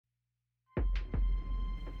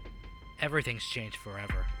everything's changed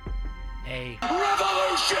forever. A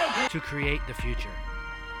Revolution! To create the future.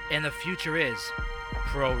 And the future is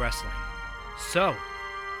pro wrestling. So,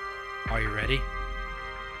 are you ready?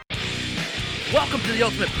 Welcome to the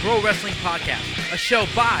Ultimate Pro Wrestling Podcast, a show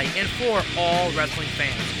by and for all wrestling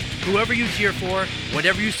fans. Whoever you cheer for,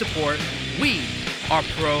 whatever you support, we are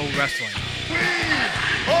pro wrestling. We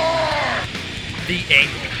are The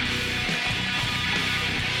Angle.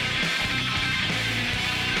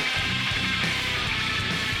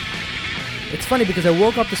 It's funny because I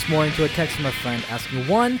woke up this morning to a text from a friend asking,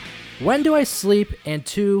 one, when do I sleep? And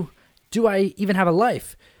two, do I even have a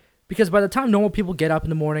life? Because by the time normal people get up in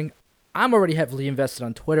the morning, I'm already heavily invested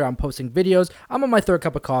on Twitter. I'm posting videos. I'm on my third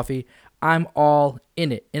cup of coffee. I'm all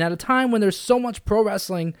in it. And at a time when there's so much pro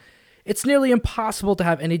wrestling, it's nearly impossible to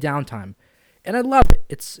have any downtime. And I love it.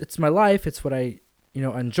 It's my life. It's what I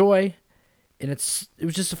enjoy. And it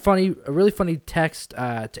was just a really funny text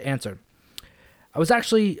to answer. I was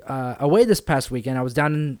actually away this past weekend. I was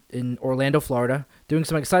down in Orlando, Florida, doing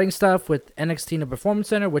some exciting stuff with NXT in the Performance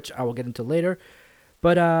Center, which I will get into later.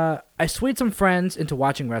 But I swayed some friends into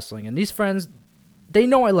watching wrestling. And these friends, they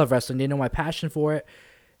know I love wrestling. They know my passion for it.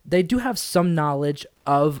 They do have some knowledge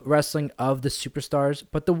of wrestling, of the superstars,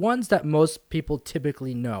 but the ones that most people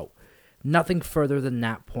typically know. Nothing further than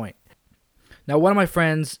that point. Now, one of my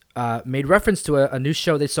friends made reference to a new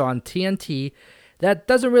show they saw on TNT that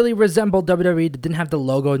doesn't really resemble WWE, that didn't have the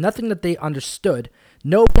logo, nothing that they understood,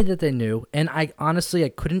 nobody that they knew, and I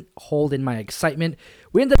couldn't hold in my excitement.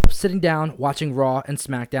 We ended up sitting down, watching Raw and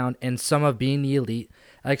SmackDown, and some of Being the Elite.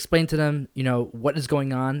 I explained to them, what is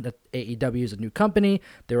going on, that AEW is a new company.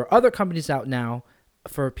 There are other companies out now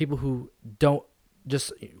for people who don't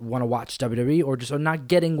just want to watch WWE or just are not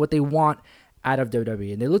getting what they want out of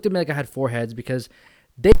WWE. And they looked at me like I had four heads because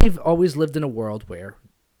they've always lived in a world where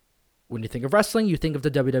when you think of wrestling, you think of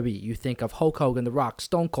the WWE. You think of Hulk Hogan, The Rock,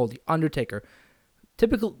 Stone Cold, The Undertaker.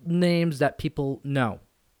 Typical names that people know.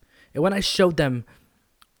 And when I showed them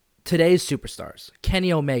today's superstars,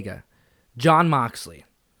 Kenny Omega, Jon Moxley,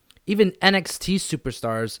 even NXT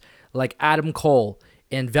superstars like Adam Cole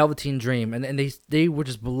and Velveteen Dream, and they were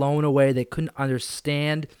just blown away. They couldn't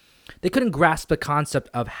understand. They couldn't grasp the concept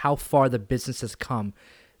of how far the business has come,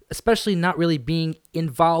 especially not really being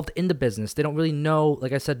involved in the business. They don't really know,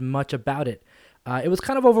 like I said, much about it. It was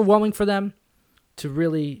kind of overwhelming for them to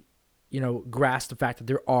really, grasp the fact that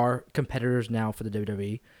there are competitors now for the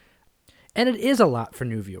WWE. And it is a lot for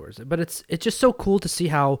new viewers, but it's just so cool to see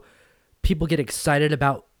how people get excited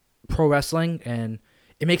about pro wrestling, and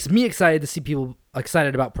it makes me excited to see people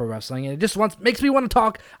excited about pro wrestling, and it just makes me want to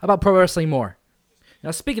talk about pro wrestling more.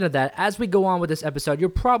 Now, speaking of that, as we go on with this episode, you'll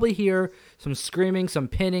probably hear some screaming, some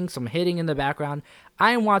pinning, some hitting in the background.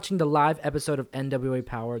 I am watching the live episode of NWA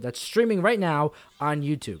Power that's streaming right now on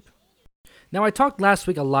YouTube. Now, I talked last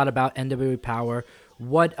week a lot about NWA Power,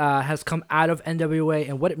 what has come out of NWA,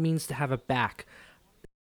 and what it means to have it back.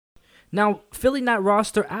 Now, filling that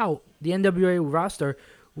roster out, the NWA roster,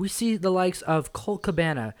 we see the likes of Colt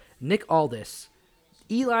Cabana, Nick Aldis,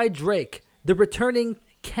 Eli Drake, the returning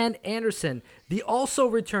Ken Anderson, the also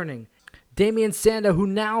returning Damien Sandow, who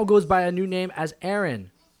now goes by a new name as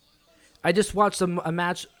Aaron. I just watched a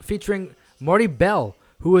match featuring Marty Bell,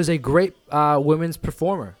 who is a great women's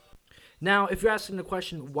performer. Now, if you're asking the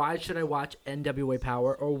question, why should I watch NWA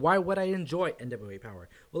Power, or why would I enjoy NWA Power?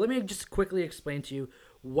 Well, let me just quickly explain to you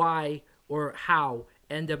why or how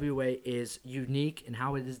NWA is unique and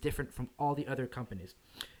how it is different from all the other companies.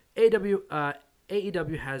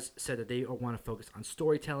 AEW has said that they want to focus on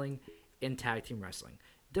storytelling and tag team wrestling.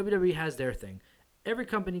 WWE has their thing. Every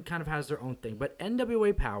company kind of has their own thing, but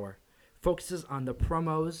NWA Power focuses on the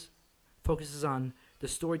promos, focuses on the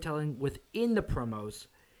storytelling within the promos,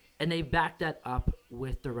 and they back that up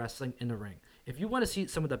with the wrestling in the ring. If you want to see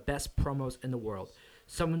some of the best promos in the world,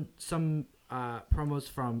 some promos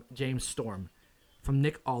from James Storm, from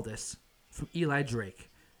Nick Aldis, from Eli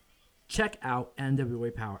Drake, check out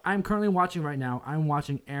NWA Power. I'm currently watching right now. I'm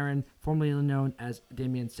watching Aaron, formerly known as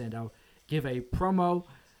Damien Sandow, give a promo,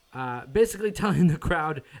 basically telling the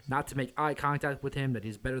crowd not to make eye contact with him, that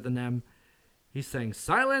he's better than them. He's saying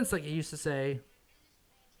silence, like he used to say.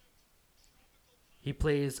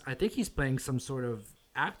 I think he's playing some sort of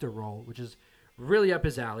actor role, which is really up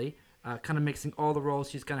his alley, kind of mixing all the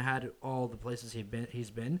roles he's kind of had at all the places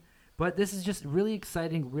he's been. But this is just really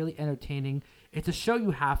exciting, really entertaining. It's a show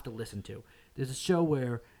you have to listen to. There's a show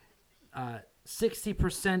where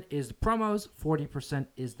 60% is the promos, 40%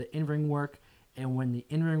 is the in-ring work, and when the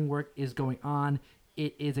in-ring work is going on,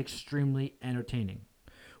 it is extremely entertaining.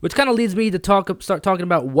 Which kind of leads me to start talking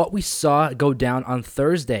about what we saw go down on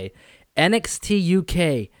Thursday. NXT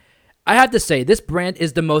UK I have to say, this brand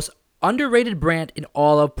is the most underrated brand in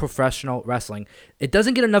all of professional wrestling. It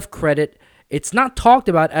doesn't get enough credit. It's not talked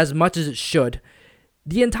about as much as it should.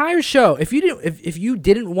 The entire show, if you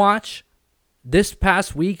didn't watch this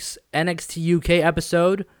past week's NXT UK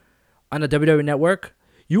episode on the WWE Network,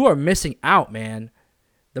 you are missing out, man.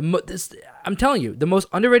 I'm telling you, the most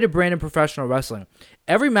underrated brand in professional wrestling.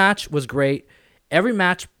 Every match was great. Every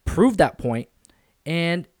match proved that point,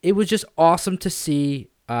 and it was just awesome to see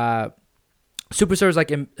superstars like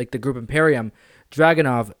the group Imperium,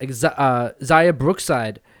 Dragunov, Xia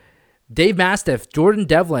Brookside, Dave Mastiff, Jordan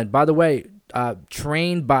Devlin. By the way,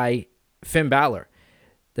 trained by Finn Balor.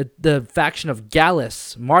 The faction of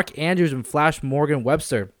Gallus, Mark Andrews, and Flash Morgan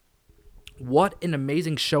Webster. What an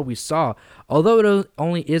amazing show we saw. Although it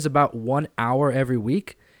only is about 1 hour every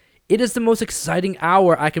week, it is the most exciting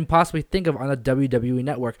hour I can possibly think of on the WWE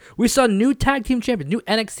Network. We saw new tag team champions, new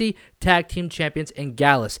NXT tag team champions in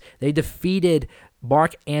Gallus. They defeated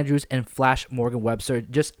Mark Andrews and Flash Morgan Webster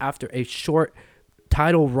just after a short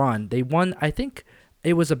title run. They won, I think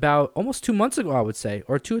it was about almost 2 months ago, I would say,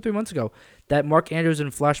 or 2 or 3 months ago, that Mark Andrews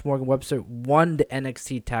and Flash Morgan Webster won the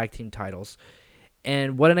NXT tag team titles.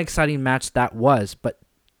 And what an exciting match that was. But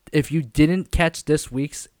if you didn't catch this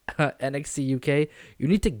week's NXT UK, you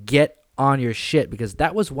need to get on your shit, because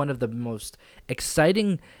that was one of the most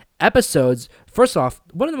exciting episodes. First off,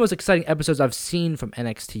 one of the most exciting episodes I've seen from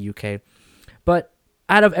NXT UK. But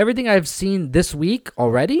out of everything I've seen this week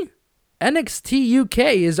already, NXT UK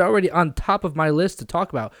is already on top of my list to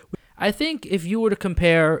talk about. I think if you were to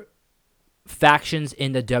compare factions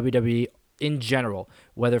in the WWE in general,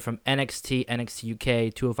 whether from NXT, NXT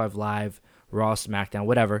UK, 205 Live, Raw, SmackDown,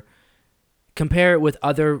 whatever, compare it with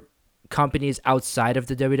other companies outside of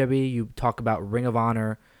the WWE. You talk about Ring of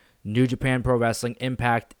Honor, New Japan Pro Wrestling,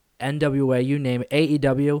 Impact, NWA, you name it,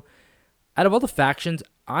 AEW. Out of all the factions,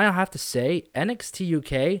 I have to say NXT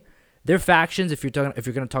UK, their factions, if you're going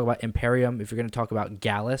to talk about Imperium, if you're going to talk about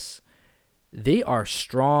Gallus, they are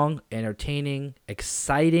strong, entertaining,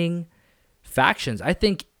 exciting factions. I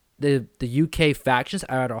think the UK factions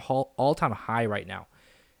are at an all-time high right now.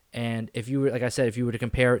 And if you were, like I said, if you were to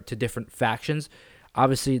compare it to different factions,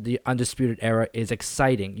 obviously the Undisputed Era is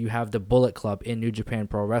exciting. You have the Bullet Club in New Japan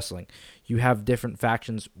Pro Wrestling. You have different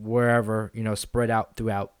factions wherever, spread out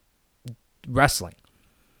throughout wrestling.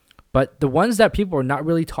 But the ones that people are not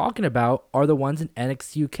really talking about are the ones in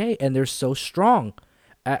NXT UK, and they're so strong.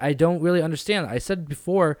 I don't really understand. I said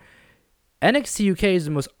before, NXT UK is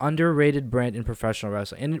the most underrated brand in professional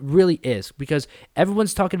wrestling, and it really is, because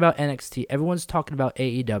everyone's talking about NXT, everyone's talking about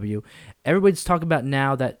AEW, everybody's talking about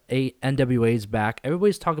now that NWA is back,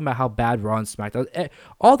 everybody's talking about how bad Raw and SmackDown,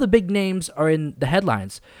 all the big names are in the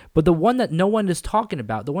headlines, but the one that no one is talking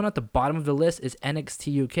about, the one at the bottom of the list is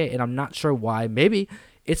NXT UK, and I'm not sure why. Maybe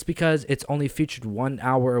it's because it's only featured 1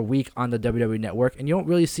 hour a week on the WWE Network, and you don't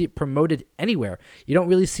really see it promoted anywhere. You don't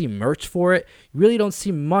really see merch for it. You really don't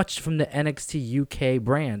see much from the NXT UK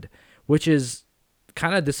brand, which is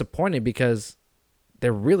kind of disappointing because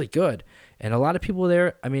they're really good. And a lot of people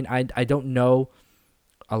there, I don't know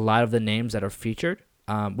a lot of the names that are featured,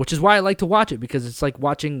 which is why I like to watch it, because it's like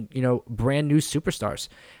watching, brand new superstars.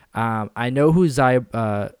 I know who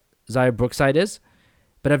Xia Brookside is,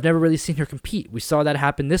 but I've never really seen her compete. We saw that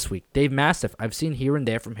happen this week. Dave Mastiff, I've seen here and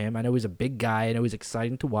there from him. I know he's a big guy. I know he's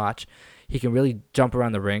exciting to watch. He can really jump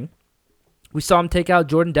around the ring. We saw him take out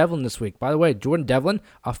Jordan Devlin this week. By the way, Jordan Devlin,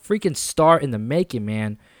 a freaking star in the making,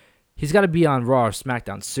 man. He's got to be on Raw or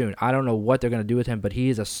SmackDown soon. I don't know what they're going to do with him, but he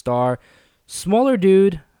is a star. Smaller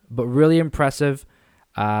dude, but really impressive.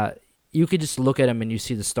 You could just look at him and you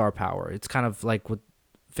see the star power. It's kind of like with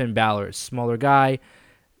Finn Balor. Smaller guy,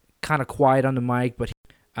 kind of quiet on the mic, but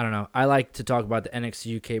I don't know. I like to talk about the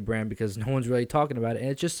NXT UK brand because no one's really talking about it.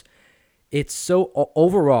 And it's so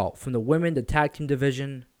overall, from the women, the tag team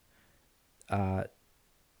division,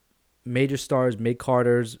 major stars,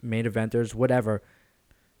 mid-carders, main eventers, whatever.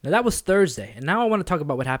 Now, that was Thursday. And now I want to talk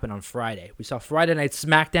about what happened on Friday. We saw Friday Night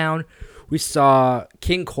SmackDown. We saw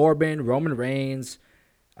King Corbin, Roman Reigns.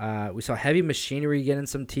 We saw Heavy Machinery getting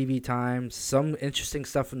some TV time. Some interesting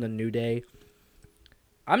stuff from the New Day.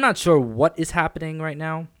 I'm not sure what is happening right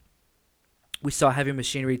now. We saw Heavy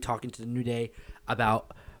Machinery talking to the New Day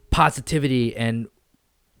about positivity and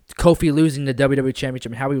Kofi losing the WWE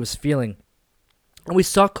Championship and how he was feeling. And we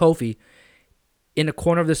saw Kofi in the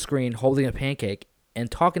corner of the screen holding a pancake and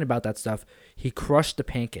talking about that stuff. He crushed the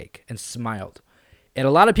pancake and smiled. And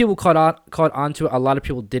a lot of people caught on to it. A lot of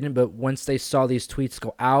people didn't. But once they saw these tweets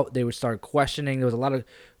go out, they would start questioning. There was a lot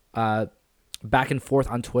of back and forth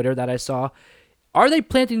on Twitter that I saw. Are they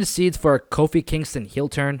planting the seeds for a Kofi Kingston heel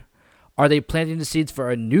turn? Are they planting the seeds for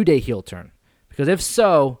a New Day heel turn? Because if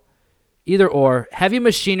so, either or, Heavy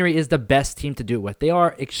Machinery is the best team to do it with. They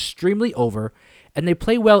are extremely over, and they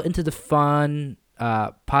play well into the fun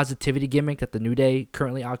positivity gimmick that the New Day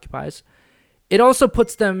currently occupies. It also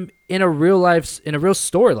puts them in a real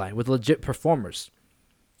storyline with legit performers.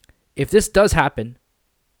 If this does happen,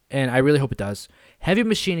 and I really hope it does, Heavy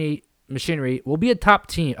Machinery will be a top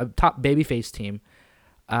babyface team,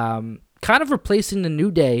 kind of replacing the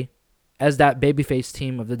New Day as that babyface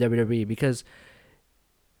team of the WWE, because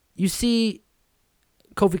you see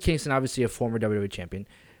Kofi Kingston, obviously a former WWE champion,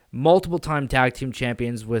 multiple-time tag team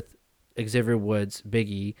champions with Xavier Woods, Big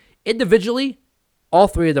E. Individually, all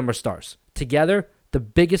three of them are stars. Together, the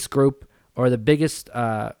biggest group or the biggest,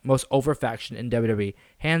 most over faction in WWE.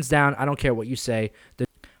 Hands down, I don't care what you say.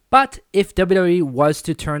 But if WWE was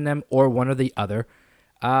to turn them or one or the other,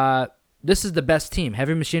 this is the best team.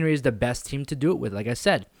 Heavy Machinery is the best team to do it with, like I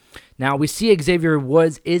said. Now, we see Xavier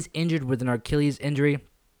Woods is injured with an Achilles injury.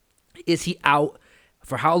 Is he out?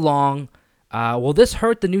 For how long? Will this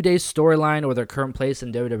hurt the New Day's storyline or their current place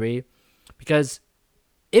in WWE? Because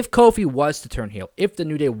if Kofi was to turn heel, if the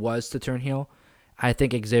New Day was to turn heel, I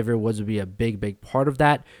think Xavier Woods would be a big part of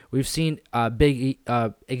that. We've seen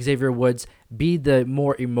Xavier Woods be the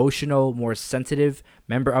more emotional, more sensitive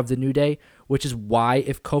member of the New Day, which is why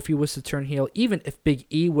if Kofi was to turn heel, even if Big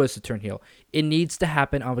E was to turn heel, it needs to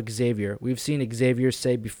happen of Xavier. We've seen Xavier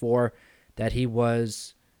say before that he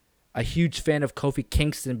was a huge fan of Kofi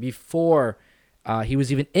Kingston before he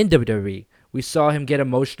was even in WWE. We saw him get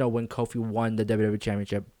emotional when Kofi won the WWE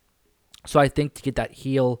Championship. So I think to get that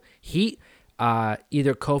heel heat,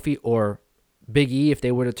 either Kofi or Big E, if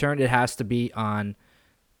they were to turn, it has to be on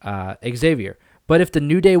Xavier. But if the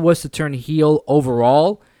New Day was to turn heel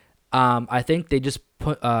overall, I think they just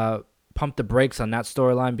pump the brakes on that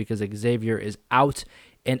storyline because Xavier is out.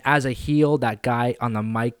 And as a heel, that guy on the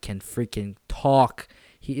mic can freaking talk.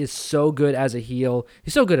 He is so good as a heel.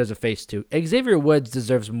 He's so good as a face, too. Xavier Woods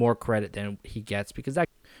deserves more credit than he gets because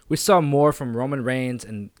we saw more from Roman Reigns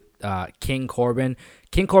and King Corbin.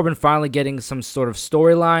 King Corbin finally getting some sort of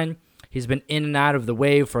storyline. He's been in and out of the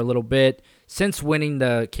wave for a little bit since winning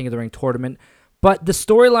the King of the Ring tournament. But the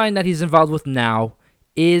storyline that he's involved with now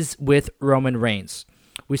is with Roman Reigns.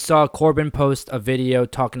 We saw Corbin post a video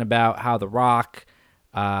talking about how The Rock,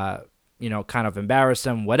 kind of embarrassed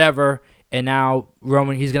him, whatever. And now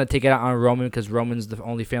Roman, he's going to take it out on Roman because Roman's the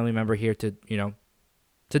only family member here to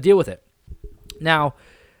deal with it. Now,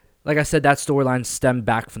 like I said, that storyline stemmed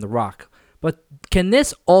back from The Rock. But can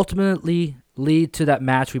this ultimately lead to that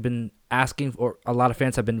match we've been asking, or a lot of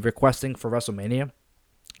fans have been requesting for WrestleMania?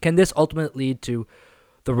 Can this ultimately lead to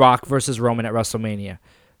The Rock versus Roman at WrestleMania?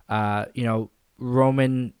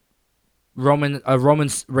 Roman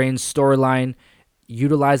Reigns storyline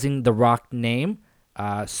utilizing The Rock name,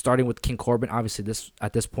 starting with King Corbin, obviously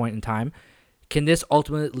at this point in time. Can this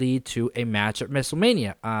ultimately lead to a match at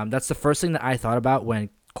WrestleMania? That's the first thing that I thought about when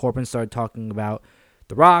Corbin started talking about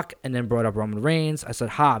The Rock and then brought up Roman Reigns. I said,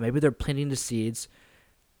 maybe they're planting the seeds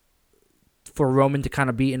for Roman to kind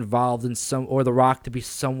of be involved in or The Rock to be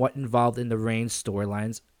somewhat involved in the Reigns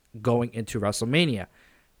storylines going into WrestleMania.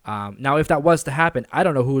 Now, if that was to happen, I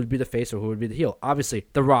don't know who would be the face or who would be the heel. Obviously,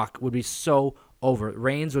 The Rock would be so over.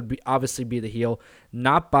 Reigns would obviously be the heel,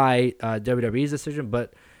 not by WWE's decision,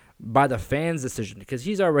 but by the fans' decision, because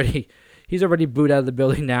he's already booed out of the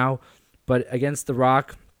building now. But against The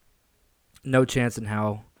Rock, no chance in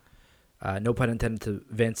hell. No pun intended to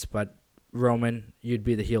Vince, but Roman, you'd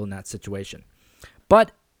be the heel in that situation.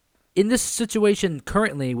 But in this situation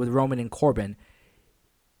currently with Roman and Corbin,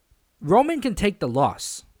 Roman can take the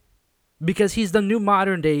loss because he's the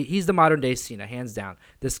modern day Cena, hands down.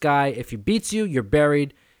 This guy, if he beats you, you're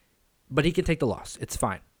buried, but he can take the loss. It's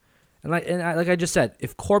fine. And like I just said,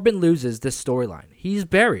 if Corbin loses this storyline, he's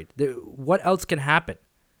buried. What else can happen?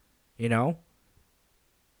 He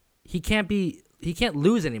can't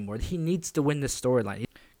lose anymore. He needs to win this storyline.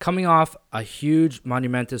 Coming off a huge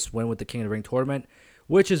monumentous win with the King of the Ring tournament,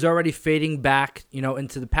 which is already fading back,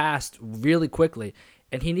 into the past really quickly.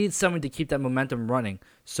 And he needs someone to keep that momentum running.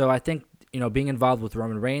 So I think, being involved with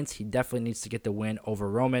Roman Reigns, he definitely needs to get the win over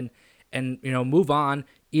Roman and, move on,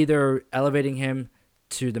 either elevating him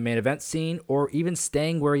to the main event scene or even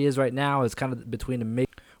staying where he is right now is kind of between the mid.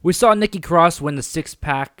 We saw Nikki Cross win the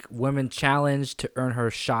six-pack women challenge to earn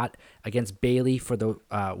her shot against Bayley for the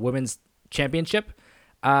women's championship.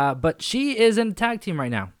 But she is in a tag team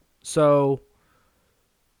right now. So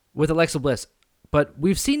with Alexa Bliss. But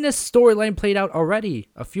we've seen this storyline played out already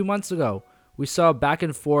a few months ago. We saw back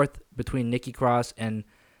and forth between Nikki Cross and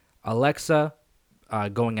Alexa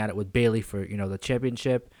going at it with Bayley for, the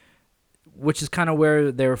championship. which is kind of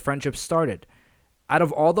where their friendship started. Out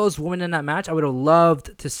of all those women in that match, I would have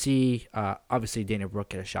loved to see, obviously, Dana Brooke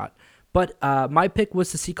get a shot. But my pick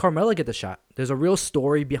was to see Carmella get the shot. There's a real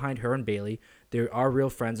story behind her and Bayley. They are real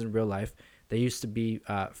friends in real life. They used to be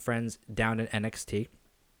friends down in NXT.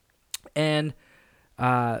 And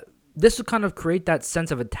this would kind of create that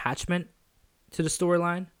sense of attachment to the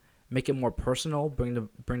storyline, make it more personal, bring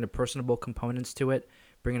the personable components to it,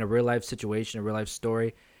 bring in a real-life situation, a real-life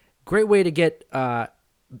story. Great way to get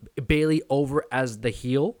Bayley over as the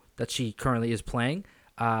heel that she currently is playing.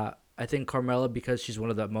 I think Carmella, because she's one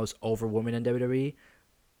of the most over women in WWE,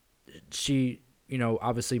 she,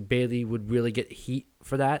 obviously Bayley would really get heat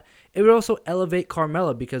for that. It would also elevate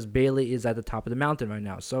Carmella because Bayley is at the top of the mountain right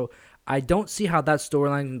now. So I don't see how that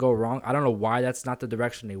storyline can go wrong. I don't know why that's not the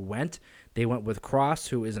direction they went. They went with Cross,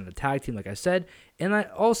 who is in a tag team, like I said. And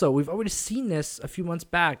we've already seen this a few months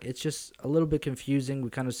back. It's just a little bit confusing. We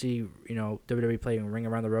kind of see, WWE playing Ring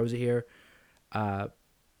Around the Rosie here.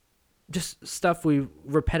 Just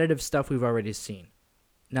repetitive stuff we've already seen.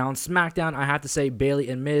 Now on SmackDown, I have to say Bayley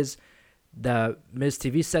and Miz, the Miz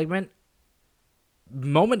TV segment, the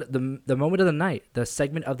moment of the night, the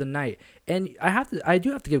segment of the night. And I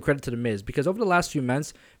do have to give credit to the Miz, because over the last few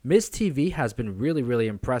months, Miz TV has been really, really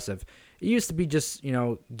impressive. It used to be just,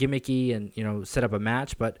 gimmicky and, set up a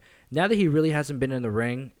match, but now that he really hasn't been in the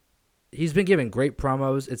ring, he's been giving great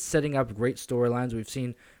promos. It's setting up great storylines. We've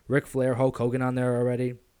seen Ric Flair, Hulk Hogan on there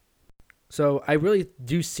already. So I really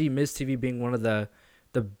do see Miz TV being one of the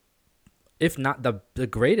if not the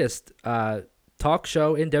greatest talk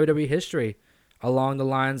show in WWE history, along the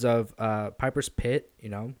lines of Piper's Pit,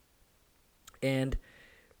 And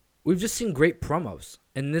we've just seen great promos.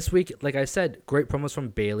 And this week, like I said, great promos from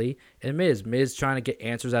Bayley and Miz. Miz trying to get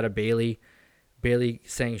answers out of Bayley. Bayley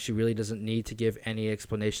saying she really doesn't need to give any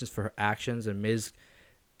explanations for her actions. And Miz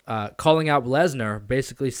calling out Lesnar,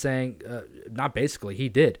 basically saying, not basically, he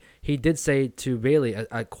did. He did say to Bayley,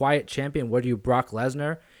 a quiet champion, what are you, Brock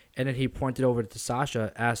Lesnar? And then he pointed over to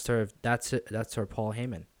Sasha, asked her if that's her Paul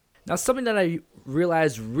Heyman. Now, something that I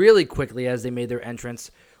realized really quickly as they made their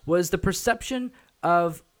entrance was the perception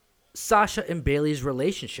of Sasha and Bayley's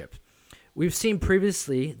relationship. We've seen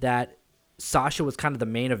previously that Sasha was kind of the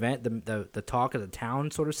main event, the talk of the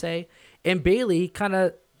town, sort of say, and Bayley kind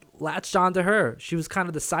of latched onto her. She was kind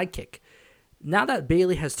of the sidekick. Now that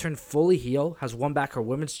Bayley has turned fully heel, has won back her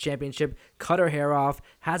women's championship, cut her hair off,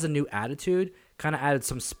 has a new attitude, kind of added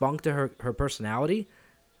some spunk to her personality.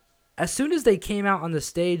 As soon as they came out on the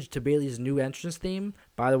stage to Bayley's new entrance theme,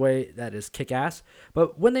 by the way, that is kick-ass,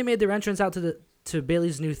 but when they made their entrance out to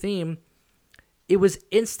Bayley's new theme, it was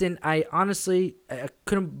instant. I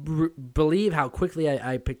couldn't believe how quickly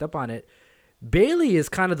I picked up on it. Bayley is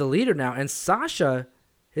kind of the leader now, and Sasha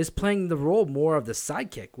is playing the role more of the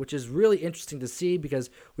sidekick, which is really interesting to see because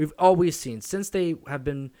we've always seen, since they have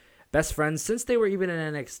been best friends, since they were even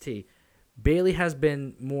in NXT, Bayley has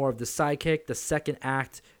been more of the sidekick, the second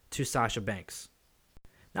act to Sasha Banks.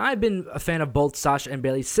 Now, I've been a fan of both Sasha and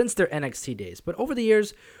Bayley since their NXT days, but over the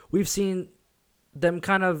years, we've seen them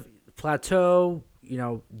kind of plateau,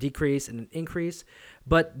 decrease and increase,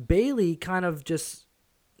 but Bayley kind of just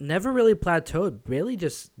never really plateaued. Bayley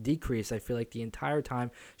just decreased, I feel like, the entire time.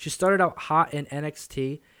 She started out hot in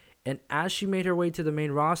NXT, and as she made her way to the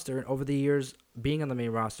main roster, and over the years being on the main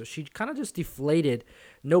roster, she kind of just deflated,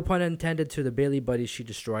 no pun intended to the Bayley buddies she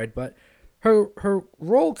destroyed, but her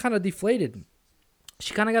role kind of deflated.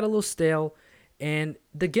 She kind of got a little stale, and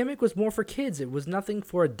the gimmick was more for kids. It was nothing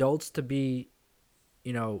for adults to be,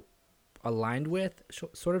 aligned with,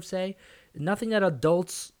 sort of say. Nothing that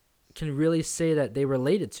adults can really say that they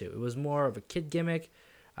related to. It was more of a kid gimmick,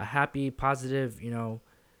 a happy, positive,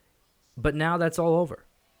 But now that's all over.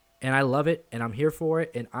 And I love it, and I'm here for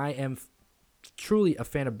it, and I am truly a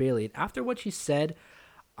fan of Bayley. And after what she said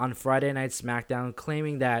on Friday Night SmackDown,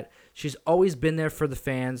 claiming that she's always been there for the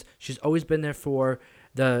fans, she's always been there for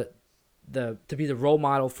to be the role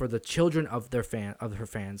model for the children of her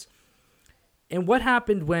fans. And what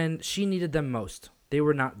happened when she needed them most? They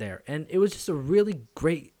were not there. And it was just a really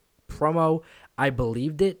great promo. I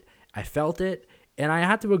believed it. I felt it. And I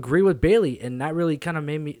had to agree with Bayley. And that really kind of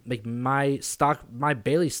made me make my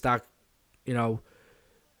Bayley stock,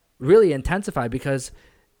 really intensify, because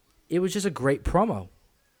it was just a great promo.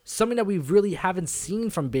 Something that we really haven't seen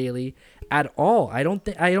from Bayley at all.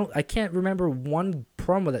 I can't remember one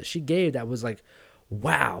promo that she gave that was like,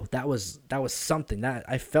 wow, that was something. That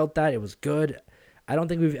I felt that it was good. I don't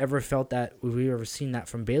think we've ever felt that. We've ever seen that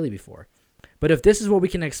from Bayley before. But if this is what we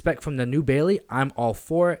can expect from the new Bayley, I'm all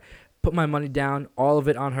for it. Put my money down, all of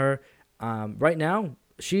it on her. Right now,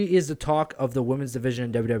 she is the talk of the women's division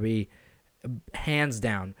in WWE. hands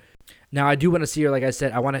down. Now, I do want to see her, like I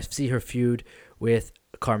said, I want to see her feud with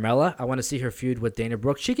Carmella. I want to see her feud with Dana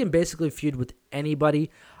Brooke. She can basically feud with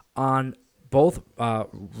anybody on both Raw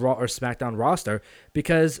or SmackDown roster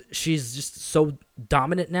because she's just so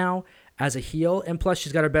dominant now as a heel, and plus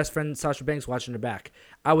she's got her best friend Sasha Banks watching her back.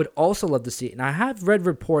 I would also love to see it, and I have read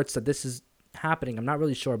reports that this is happening. I'm not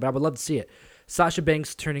really sure, but I would love to see it. Sasha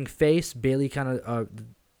Banks turning face, Bayley kind of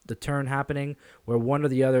the turn happening where one or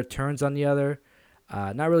the other turns on the other.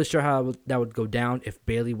 Not really sure how that would go down if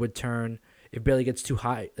Bayley would turn, if Bayley gets too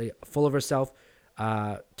high, full of herself,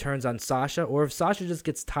 turns on Sasha, or if Sasha just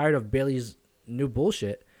gets tired of Bayley's new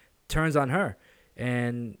bullshit, turns on her,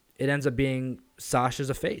 and it ends up being Sasha's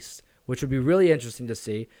a face, which would be really interesting to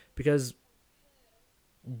see because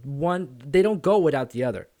one, they don't go without the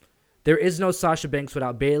other. There is no Sasha Banks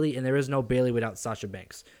without Bayley, and there is no Bayley without Sasha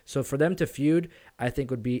Banks. So for them to feud, I think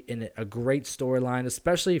would be in a great storyline,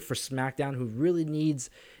 especially for SmackDown, who really needs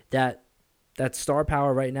that star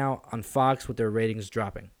power right now on Fox with their ratings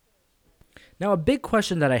dropping. Now, a big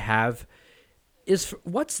question that I have is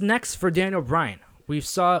what's next for Daniel Bryan? We've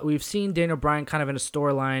seen Daniel Bryan kind of in a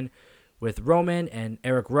storyline with Roman and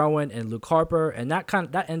Eric Rowan and Luke Harper, and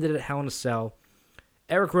that ended at Hell in a Cell.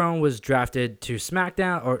 Eric Rowan was drafted to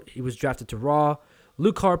SmackDown, or he was drafted to Raw.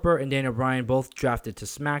 Luke Harper and Daniel Bryan both drafted to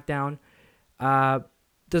SmackDown.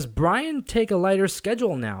 Does Bryan take a lighter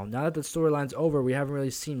schedule now? Now that the storyline's over, we haven't really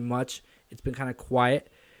seen much. It's been kind of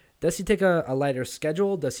quiet. Does he take a lighter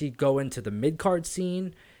schedule? Does he go into the mid-card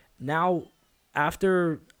scene? Now,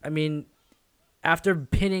 after pinning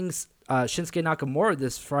Shinsuke Nakamura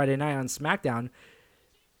this Friday night on SmackDown,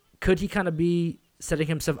 could he kind of be setting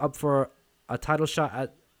himself up for a title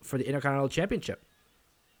shot for the Intercontinental Championship?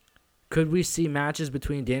 Could we see matches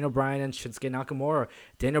between Daniel Bryan and Shinsuke Nakamura,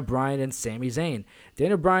 Daniel Bryan and Sami Zayn,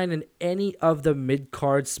 Daniel Bryan and any of the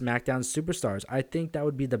mid-card SmackDown superstars? I think that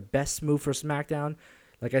would be the best move for SmackDown.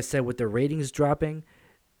 Like I said, with the ratings dropping,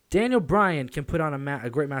 Daniel Bryan can put on a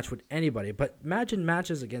great match with anybody, but imagine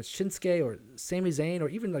matches against Shinsuke or Sami Zayn or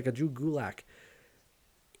even like a Drew Gulak.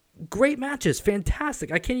 Great matches,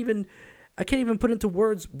 fantastic. I can't even put into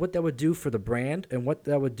words what that would do for the brand and what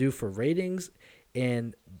that would do for ratings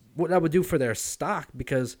and what that would do for their stock,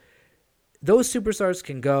 because those superstars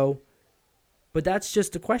can go, but that's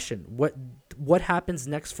just the question. What happens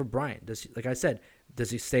next for Bryan? Like I said,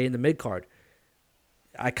 does he stay in the mid-card?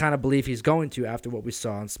 I kind of believe he's going to after what we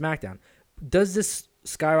saw on SmackDown. Does this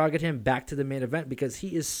skyrocket him back to the main event? Because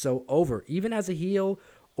he is so over. Even as a heel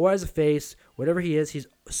or as a face, whatever he is, he's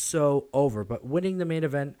so over. But winning the main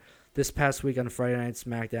event this past week on Friday Night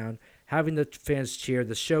SmackDown, having the fans cheer,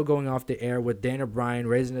 the show going off the air with Daniel Bryan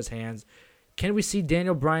raising his hands, can we see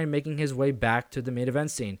Daniel Bryan making his way back to the main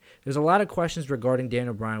event scene? There's a lot of questions regarding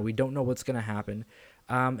Daniel Bryan. We don't know what's going to happen,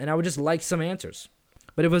 and I would just like some answers.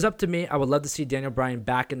 But if it was up to me, I would love to see Daniel Bryan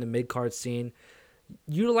back in the mid-card scene.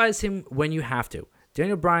 Utilize him when you have to.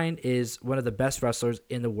 Daniel Bryan is one of the best wrestlers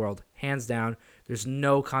in the world, hands down. There's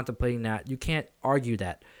no contemplating that. You can't argue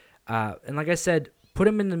that. And like I said, put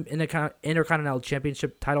him in the Intercontinental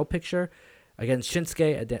Championship title picture against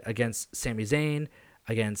Shinsuke, against Sami Zayn,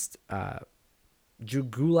 against Drew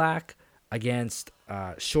Gulak, against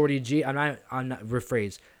Shorty G. I'm not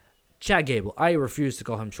rephrase. Chad Gable. I refuse to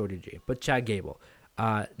call him Shorty G, but Chad Gable.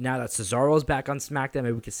 Now that Cesaro's back on SmackDown,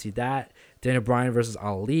 maybe we could see that. Daniel Bryan versus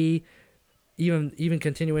Ali, even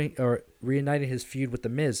continuing or reuniting his feud with The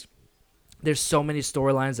Miz. There's so many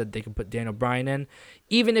storylines that they can put Daniel Bryan in.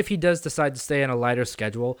 Even if he does decide to stay on a lighter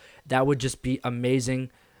schedule, that would just be amazing,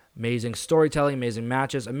 amazing storytelling, amazing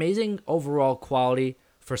matches, amazing overall quality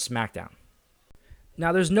for SmackDown.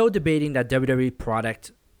 Now, there's no debating that WWE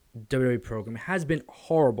program has been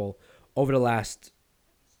horrible over the last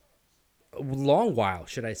long while,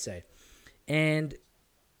 should I say. And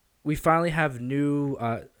we finally have new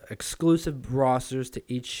exclusive rosters to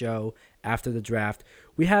each show after the draft.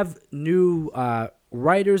 We have new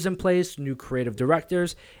writers in place, new creative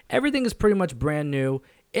directors. Everything is pretty much brand new.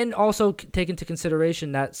 And also take into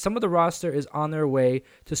consideration that some of the roster is on their way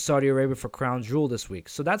to Saudi Arabia for Crown Jewel this week.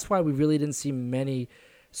 So that's why we really didn't see many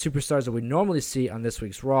superstars that we normally see on this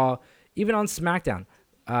week's Raw. Even on SmackDown,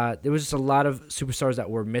 there was just a lot of superstars that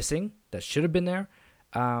were missing that should have been there.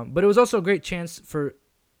 But it was also a great chance for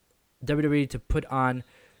WWE to put on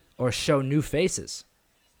or show new faces.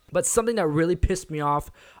 But something that really pissed me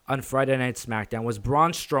off on Friday Night SmackDown was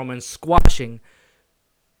Braun Strowman squashing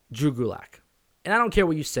Drew Gulak. And I don't care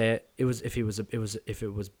what you say. If it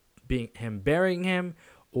was being him burying him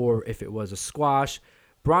or if it was a squash,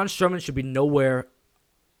 Braun Strowman should be nowhere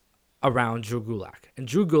around Drew Gulak. And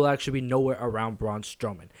Drew Gulak should be nowhere around Braun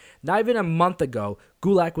Strowman. Not even a month ago,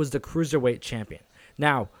 Gulak was the Cruiserweight champion.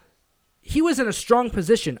 Now, he was in a strong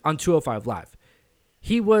position on 205 Live.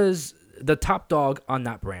 He was the top dog on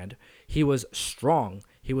that brand. He was strong.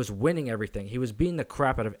 He was winning everything. He was beating the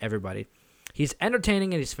crap out of everybody. He's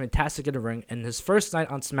entertaining and he's fantastic in the ring. And his first night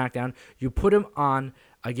on SmackDown, you put him on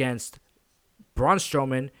against Braun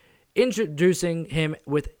Strowman, introducing him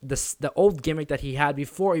with the old gimmick that he had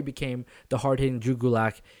before he became the hard-hitting Drew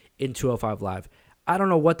Gulak in 205 Live. I don't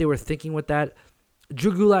know what they were thinking with that.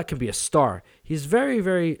 Drew Gulak can be a star. He's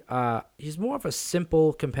he's more of a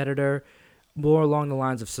simple competitor, more along the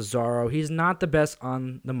lines of Cesaro. He's not the best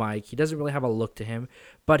on the mic. He doesn't really have a look to him,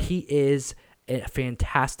 but he is a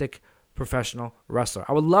fantastic professional wrestler.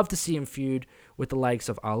 I would love to see him feud with the likes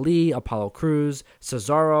of Ali, Apollo Crews,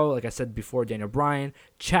 Cesaro, like I said before, Daniel Bryan,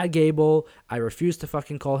 Chad Gable. I refuse to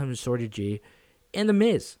fucking call him Shorty G, and The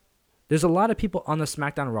Miz. There's a lot of people on the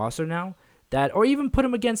SmackDown roster now that, or even put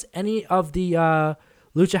him against any of the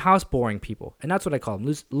Lucha House boring people, and that's what I call them,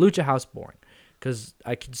 Lucha House boring, because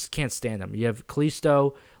I just can't stand them. You have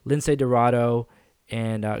Kalisto, Lince Dorado,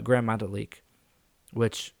 and Grand Metalik,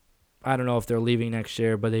 which I don't know if they're leaving next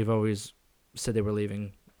year, but they've always said they were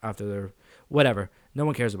leaving after their whatever. No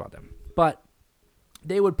one cares about them. But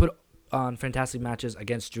they would put on fantastic matches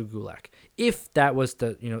against Drew Gulak if that was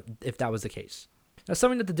the case. Now,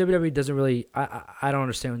 something that the WWE doesn't really, I don't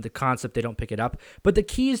understand the concept. They don't pick it up. But the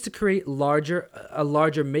key is to create a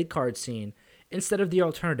larger mid-card scene instead of the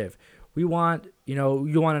alternative. You want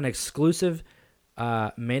an exclusive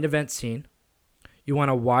main event scene. You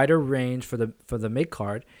want a wider range for the mid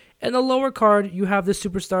card, and the lower card you have the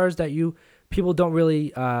superstars that people don't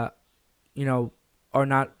really are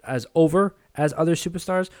not as over as other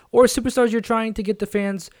superstars, or superstars you're trying to get the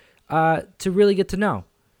fans to really get to know,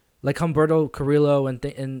 like Humberto Carrillo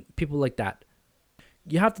and people like that.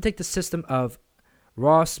 You have to take the system of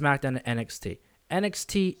Raw, SmackDown, and NXT.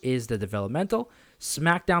 NXT is the developmental.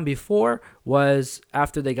 SmackDown before was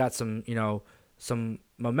after they got some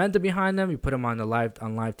momentum behind them. You put them on live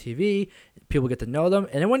TV. People get to know them.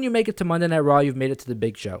 And then when you make it to Monday Night Raw, you've made it to the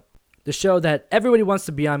big show. The show that everybody wants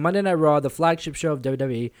to be on, Monday Night Raw, the flagship show of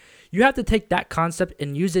WWE. You have to take that concept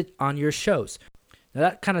and use it on your shows. Now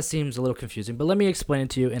that kind of seems a little confusing, but let me explain it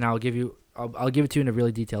to you, and I'll give it to you in a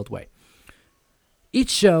really detailed way. Each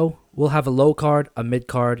show will have a low card, a mid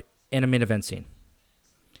card, and a main event scene.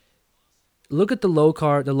 Look at the lower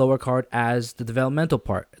card as the developmental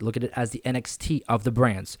part. Look at it as the NXT of the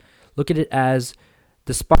brands. Look at it as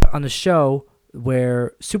the spot on the show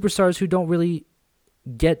where superstars who don't really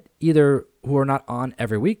get either who are not on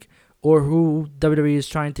every week or who WWE is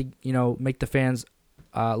trying to, make the fans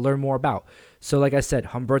learn more about. So like I said,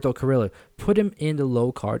 Humberto Carrillo, put him in the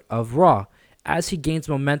low card of Raw. As he gains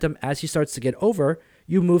momentum, as he starts to get over,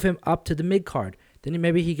 you move him up to the mid card. Then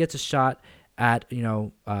maybe he gets a shot at the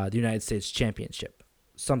United States Championship,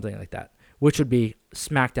 something like that, which would be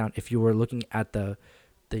SmackDown if you were looking at the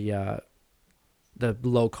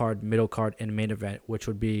low card, middle card, and main event, which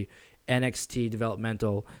would be NXT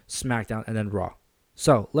developmental, SmackDown, and then Raw.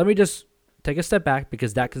 So let me just take a step back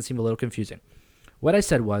because that can seem a little confusing. What I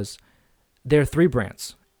said was there are three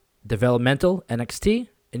brands: developmental, NXT,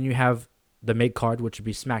 and you have the mid card, which would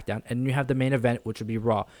be SmackDown, and you have the main event, which would be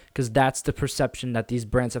Raw, because that's the perception that these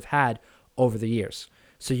brands have had over the years.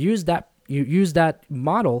 So you use that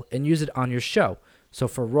model and use it on your show. So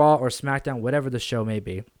for Raw or SmackDown, whatever the show may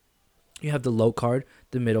be, you have the low card,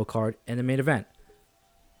 the middle card, and the main event.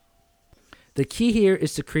 The key here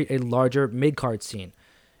is to create a larger mid-card scene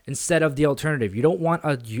instead of the alternative. You don't want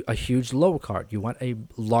a huge low card. You want a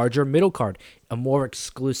larger middle card, a more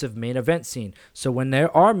exclusive main event scene. So when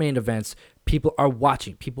there are main events, people are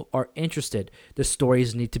watching, people are interested. The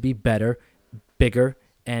stories need to be better, bigger,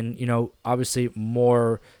 and obviously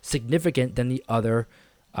more significant than the other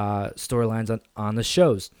storylines on the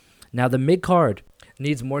shows. Now the mid card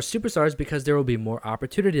needs more superstars because there will be more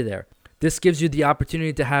opportunity there. This gives you the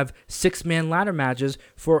opportunity to have 6-man ladder matches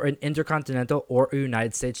for an Intercontinental or a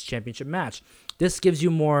United States Championship match. This gives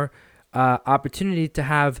you more opportunity to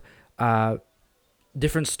have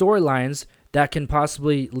different storylines that can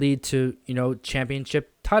possibly lead to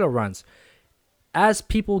championship title runs. As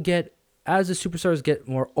the superstars get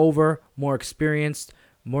more over, more experienced,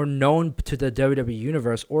 more known to the WWE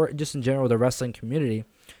universe, or just in general the wrestling community,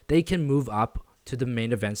 they can move up to the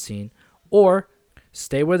main event scene or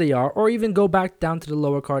stay where they are, or even go back down to the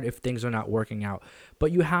lower card if things are not working out.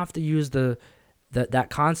 But you have to use that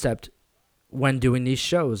concept when doing these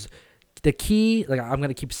shows. The key, like I'm going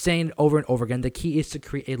to keep saying it over and over again, the key is to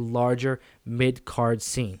create a larger mid-card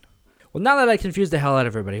scene. Well, now that I confused the hell out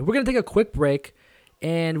of everybody, we're going to take a quick break.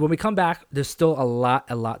 And when we come back, there's still a lot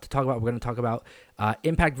to talk about. We're going to talk about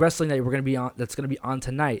Impact Wrestling that's going to be on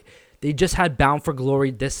tonight. They just had Bound for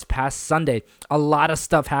Glory this past Sunday. A lot of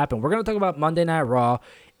stuff happened. We're going to talk about Monday Night Raw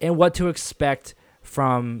and what to expect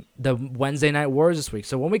from the Wednesday Night Wars this week.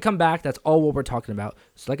 So when we come back, that's all what we're talking about.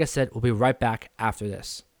 So like I said, we'll be right back after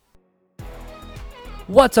this.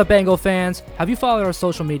 What's up, Angle fans? Have you followed our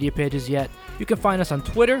social media pages yet? You can find us on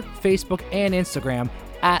Twitter, Facebook, and Instagram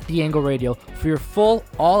at The Angle Radio for your full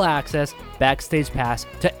all-access backstage pass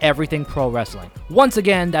to everything pro wrestling. Once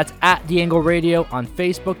again, that's at The Angle Radio on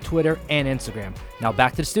Facebook, Twitter, and Instagram. Now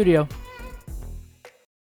back to the studio.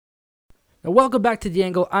 Now, welcome back to The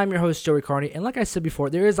Angle. I'm your host, Joey Carney, and like I said before,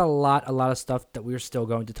 there is a lot of stuff that we're still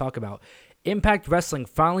going to talk about. Impact Wrestling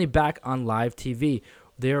finally back on live TV.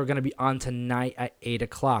 They are going to be on tonight at 8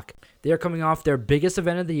 o'clock. They are coming off their biggest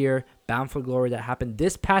event of the year, Bound for Glory, that happened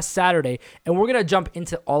this past Saturday, and we're going to jump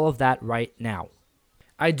into all of that right now.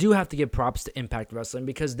 I do have to give props to Impact Wrestling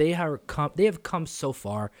because they have come so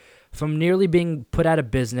far from nearly being put out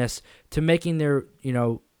of business to making their,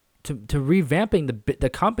 to revamping the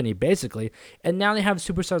company, basically. And now they have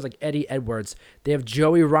superstars like Eddie Edwards. They have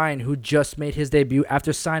Joey Ryan, who just made his debut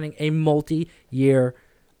after signing a multi-year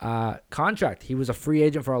contract. He was a free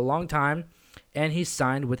agent for a long time, and he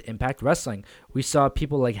signed with Impact Wrestling. We saw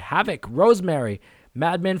people like Havoc, Rosemary,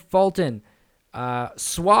 Madman Fulton,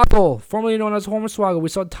 Swoggle, formerly known as Homer Swoggle. We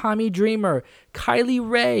saw Tommy Dreamer, Kylie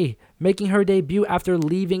Ray making her debut after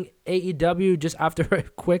leaving AEW just after a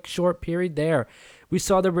quick short period there. We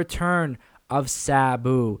saw the return of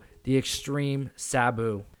Sabu, the Extreme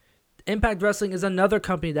Sabu. Impact Wrestling is another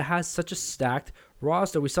company that has such a stacked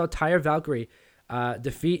roster. We saw Tyra Valkyrie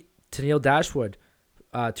defeat Tennille Dashwood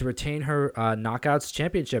to retain her Knockouts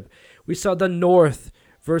championship. We saw the North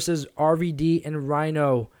versus RVD and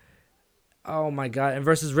Rhino. Oh my God! And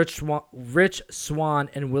versus Rich Swann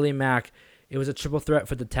and Willie Mack. It was a triple threat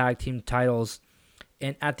for the tag team titles.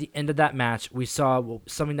 And at the end of that match, we saw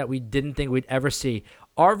something that we didn't think we'd ever see.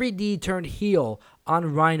 RVD turned heel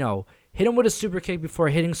on Rhino, hit him with a super kick before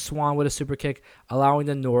hitting Swann with a super kick, allowing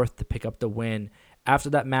the North to pick up the win. After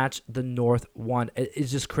that match, the North won.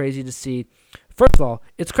 It's just crazy to see. First of all,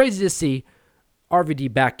 it's crazy to see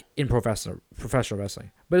RVD back in professional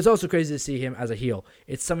wrestling. But it's also crazy to see him as a heel.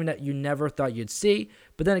 It's something that you never thought you'd see.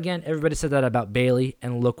 But then again, everybody said that about Bayley,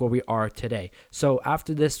 and look where we are today. So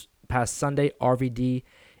after this past Sunday, RVD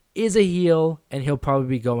is a heel, and he'll probably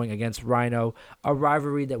be going against Rhino, a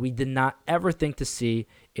rivalry that we did not ever think to see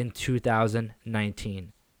in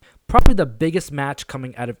 2019. Probably the biggest match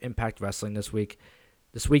coming out of Impact Wrestling this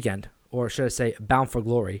weekend, or should I say Bound for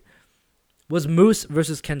Glory, was Moose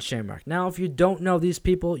versus Ken Shamrock. Now, if you don't know these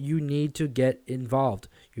people, you need to get involved.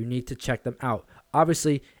 You need to check them out.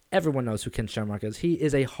 Obviously, everyone knows who Ken Shamrock is. He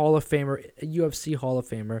is a Hall of Famer, a UFC Hall of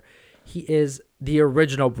Famer. He is the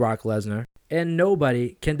original Brock Lesnar, and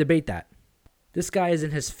nobody can debate that. This guy is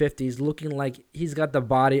in his 50s, looking like he's got the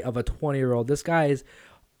body of a 20-year-old. This guy is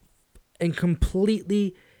in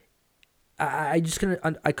completely... I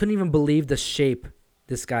couldn't even believe the shape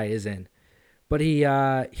this guy is in. But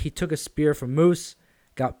he took a spear from Moose,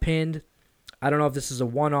 got pinned. I don't know if this is a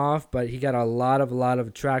one-off, but he got a lot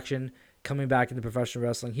of traction coming back into professional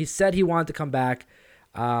wrestling. He said he wanted to come back.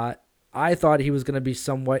 I thought he was going to be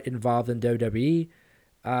somewhat involved in WWE,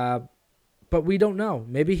 but we don't know.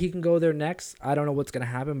 Maybe he can go there next. I don't know what's going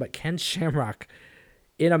to happen, but Ken Shamrock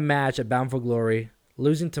in a match at Bound for Glory,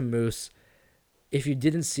 losing to Moose. If you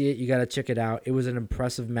didn't see it, you got to check it out. It was an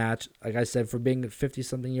impressive match. Like I said, for being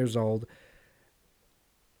 50-something years old,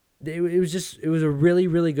 it was a really,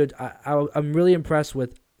 really good. I'm really impressed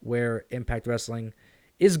with where Impact Wrestling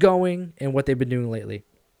is going and what they've been doing lately.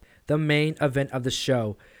 The main event of the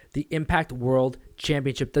show, the Impact World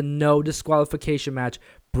Championship, the no disqualification match.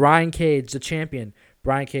 Brian Cage, the champion.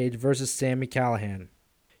 Brian Cage versus Sami Callihan.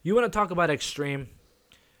 You want to talk about extreme?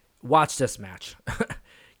 Watch this match.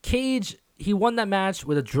 Cage, he won that match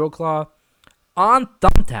with a drill claw on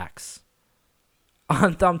thumbtacks.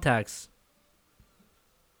 On thumbtacks.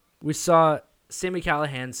 We saw Sami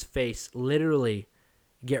Callihan's face literally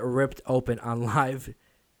get ripped open on live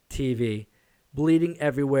TV. Bleeding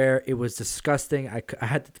everywhere. It was disgusting. I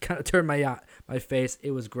had to kind of turn my face.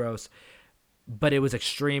 It was gross. But it was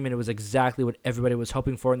extreme, and it was exactly what everybody was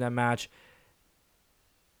hoping for in that match.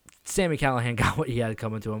 Sami Callihan got what he had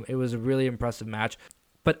coming to him. It was a really impressive match.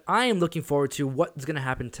 But I am looking forward to what's going to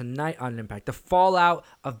happen tonight on Impact. The fallout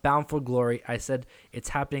of Bound for Glory. I said it's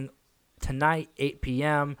happening tonight, 8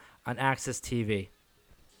 p.m. on Access TV.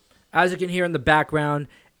 As you can hear in the background,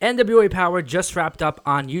 NWA Power just wrapped up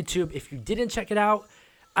on YouTube. If you didn't check it out,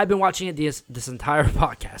 I've been watching it this entire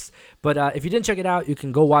podcast. But if you didn't check it out, you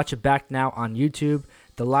can go watch it back now on YouTube.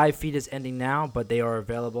 The live feed is ending now, but they are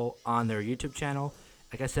available on their YouTube channel.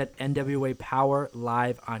 Like I said, NWA Power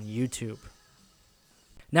live on YouTube.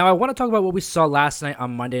 Now, I want to talk about what we saw last night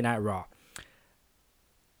on Monday Night Raw.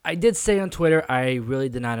 I did say on Twitter I really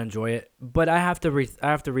did not enjoy it, but I have to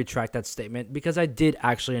retract that statement because I did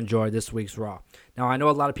actually enjoy this week's Raw. Now, I know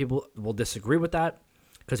a lot of people will disagree with that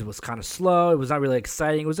because it was kind of slow. It was not really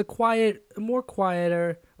exciting. It was a quieter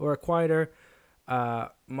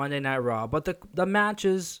Monday Night Raw. But the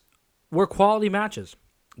matches were quality matches.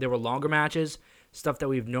 They were longer matches, stuff that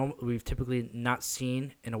we've typically not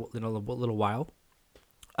seen in a little while.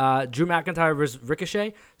 Drew McIntyre versus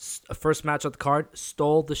Ricochet, first match on the card,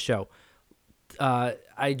 stole the show. I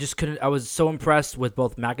was so impressed with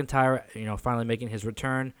both McIntyre, finally making his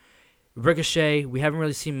return. Ricochet, we haven't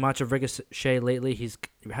really seen much of Ricochet lately. He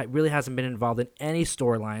really hasn't been involved in any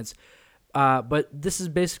storylines. But this is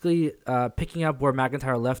basically picking up where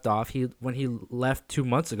McIntyre left off. When he left 2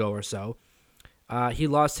 months ago or so, he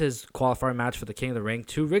lost his qualifying match for the King of the Ring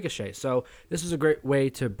to Ricochet. So this is a great way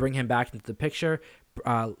to bring him back into the picture,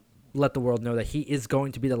 let the world know that he is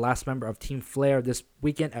going to be the last member of Team Flair this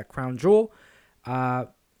weekend at Crown Jewel.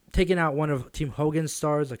 Taking out one of Team Hogan's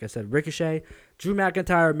stars, like I said, Ricochet. Drew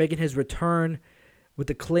McIntyre making his return with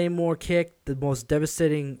the Claymore kick, the most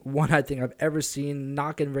devastating one I think I've ever seen,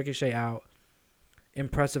 knocking Ricochet out.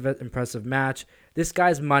 Impressive match. This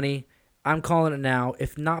guy's money. I'm calling it now.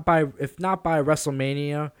 If not by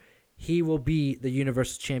WrestleMania, he will be the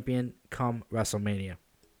Universal Champion come WrestleMania.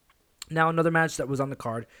 Now, another match that was on the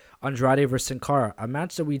card, Andrade versus Sin Cara, a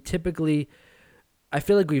match that I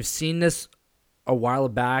feel like we've seen this a while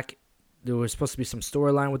back. There was supposed to be some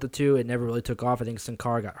storyline with the two. It never really took off. I think Sin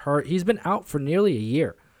Cara got hurt. He's been out for nearly a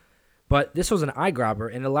year. But this was an eye grabber,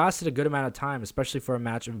 and it lasted a good amount of time, especially for a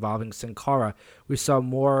match involving Sin Cara. We saw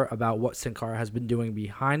more about what Sin Cara has been doing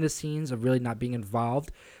behind the scenes of really not being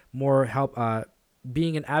involved, more help,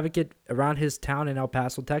 being an advocate around his town in El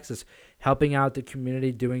Paso, Texas, helping out the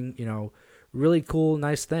community, doing, really cool,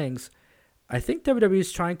 nice things. I think WWE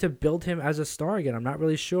is trying to build him as a star again. I'm not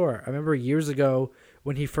really sure. I remember years ago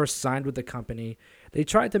when he first signed with the company, they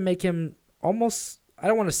tried to make him almost, I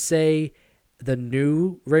don't want to say the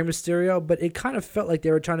new Rey Mysterio, but it kind of felt like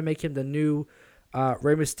they were trying to make him the new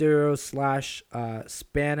Rey Mysterio /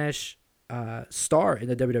 Spanish star in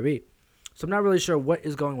the WWE. So I'm not really sure what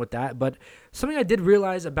is going with that, but something I did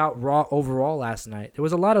realize about Raw overall last night, there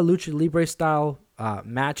was a lot of Lucha Libre style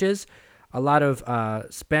matches. A lot of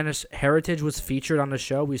Spanish heritage was featured on the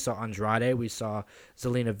show. We saw Andrade, we saw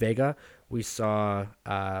Zelina Vega, we saw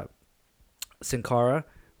Sin Cara,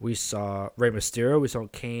 we saw Rey Mysterio, we saw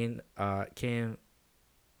Cain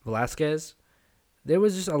Velasquez. There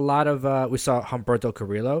was just a lot of we saw Humberto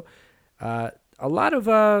Carrillo. A lot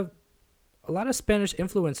of Spanish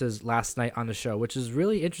influences last night on the show, which is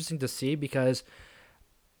really interesting to see because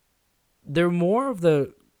they're more of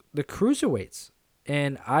the cruiserweights.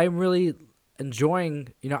 And I'm really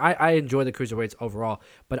enjoying, I enjoy the cruiserweights overall,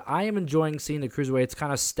 but I am enjoying seeing the cruiserweights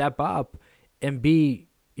kind of step up and be,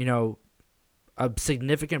 a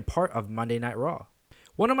significant part of Monday Night Raw.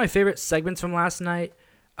 One of my favorite segments from last night,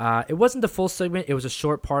 it wasn't the full segment, it was a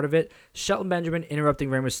short part of it. Shelton Benjamin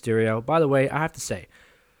interrupting Rey Mysterio. By the way, I have to say,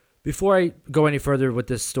 before I go any further with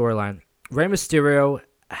this storyline, Rey Mysterio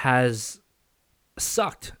has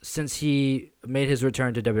sucked since he made his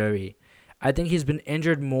return to WWE. I think he's been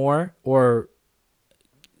injured more, or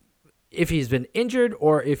if he's been injured,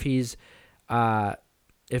 or if it's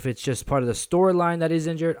just part of the storyline that he's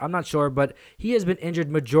injured, I'm not sure, but he has been injured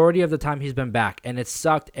majority of the time he's been back, and it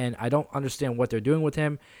sucked, and I don't understand what they're doing with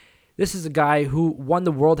him. This is a guy who won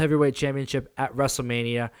the World Heavyweight Championship at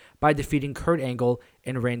WrestleMania by defeating Kurt Angle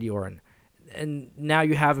and Randy Orton. And now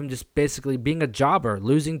you have him just basically being a jobber,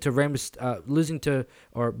 getting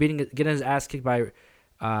his ass kicked by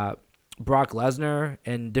Brock Lesnar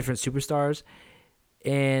and different superstars,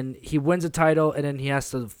 and he wins a title and then he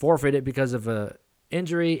has to forfeit it because of a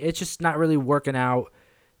injury. It's just not really working out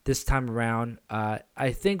this time around.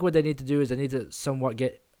 I think what they need to do is they need to somewhat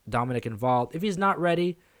get Dominic involved. If he's not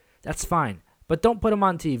ready, that's fine, but don't put him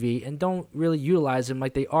on TV and don't really utilize him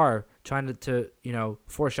like they are trying to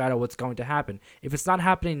foreshadow what's going to happen. If it's not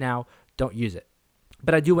happening now, don't use it.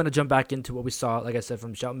 But I do want to jump back into what we saw, like I said,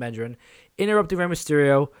 from Shelton Benjamin interrupting Rey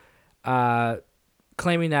Mysterio,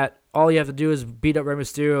 claiming that all you have to do is beat up Rey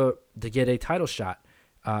Mysterio to get a title shot,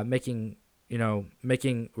 making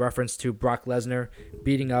reference to Brock Lesnar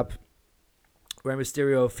beating up Rey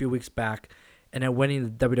Mysterio a few weeks back and then winning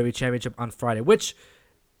the WWE Championship on Friday, which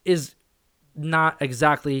is not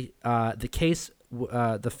exactly the case.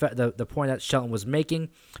 the point that Shelton was making,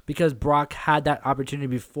 because Brock had that opportunity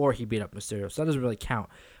before he beat up Mysterio, so that doesn't really count.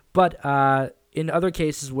 But in other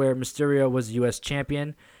cases where Mysterio was U.S.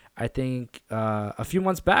 champion, I think a few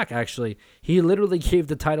months back, actually, he literally gave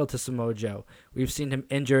the title to Samoa Joe. We've seen him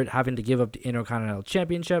injured, having to give up the Intercontinental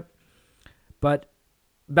Championship. But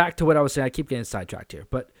back to what I was saying, I keep getting sidetracked here.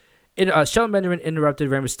 But Shelton Benjamin interrupted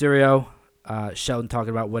Rey Mysterio. Shelton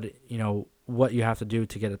talking about what you have to do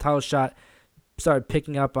to get a title shot. Started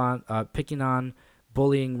picking on,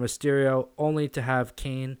 bullying Mysterio, only to have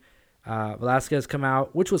Cain Velasquez come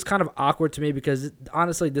out, which was kind of awkward to me because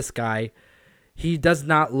honestly, this guy, he does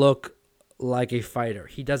not look like a fighter.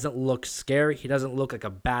 He doesn't look scary. He doesn't look like a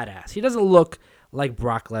badass. He doesn't look like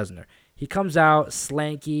Brock Lesnar. He comes out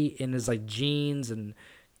slanky in his like jeans and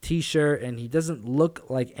t-shirt, and he doesn't look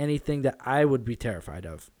like anything that I would be terrified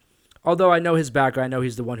of. Although I know his background, I know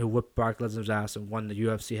he's the one who whipped Brock Lesnar's ass and won the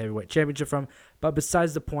UFC Heavyweight Championship from. But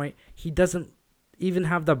besides the point, he doesn't even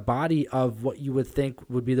have the body of what you would think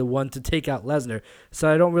would be the one to take out Lesnar.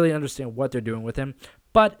 So I don't really understand what they're doing with him.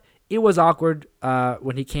 But it was awkward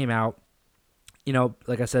when he came out.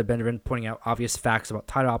 Like I said, Benjamin pointing out obvious facts about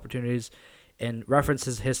title opportunities and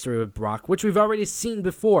references history with Brock, which we've already seen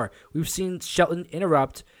before. We've seen Shelton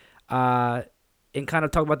interrupt and kind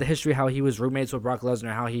of talk about the history, how he was roommates with Brock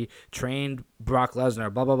Lesnar, how he trained Brock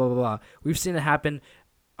Lesnar, blah, blah, blah, blah, blah. We've seen it happen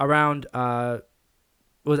around,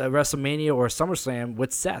 was it WrestleMania or SummerSlam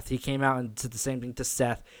with Seth? He came out and did the same thing to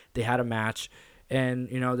Seth. They had a match, and,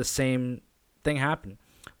 the same thing happened.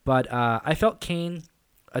 But I felt Cain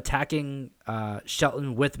attacking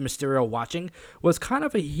Shelton with Mysterio watching was kind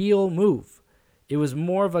of a heel move. It was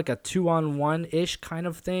more of like a 2-on-1-ish kind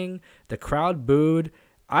of thing. The crowd booed.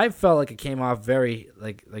 I felt like it came off very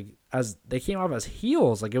as they came off as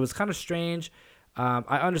heels. Like, it was kind of strange.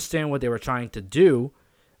 I understand what they were trying to do,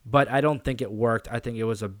 but I don't think it worked. I think it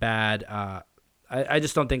was a bad. I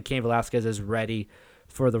just don't think Cain Velasquez is ready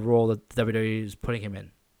for the role that WWE is putting him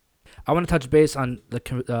in. I want to touch base on the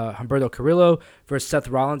Humberto Carrillo versus Seth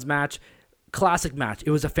Rollins match. Classic match.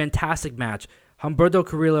 It was a fantastic match. Humberto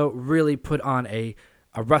Carrillo really put on a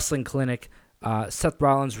wrestling clinic. Seth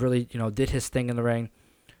Rollins really, did his thing in the ring.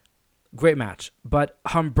 Great match. But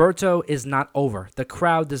Humberto is not over. The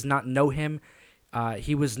crowd does not know him.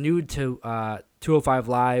 He was new to 205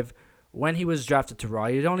 Live when he was drafted to Raw.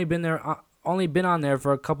 He'd only been on there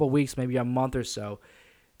for a couple weeks, maybe a month or so.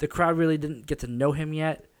 The crowd really didn't get to know him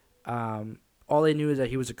yet. All they knew is that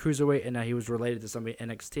he was a cruiserweight and that he was related to somebody in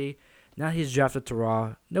NXT. Now he's drafted to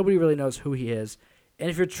Raw. Nobody really knows who he is. And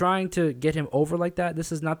if you're trying to get him over like that,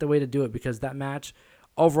 this is not the way to do it, because that match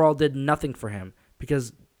overall did nothing for him.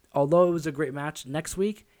 Because although it was a great match, next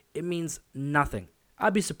week, it means nothing.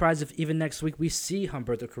 I'd be surprised if even next week we see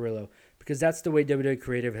Humberto Carrillo, because that's the way WWE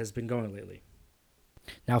Creative has been going lately.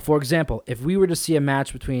 Now, for example, if we were to see a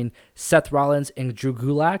match between Seth Rollins and Drew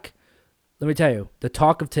Gulak, let me tell you, the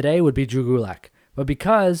talk of today would be Drew Gulak. But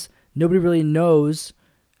because nobody really knows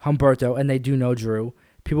Humberto, and they do know Drew,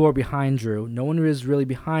 people are behind Drew. No one is really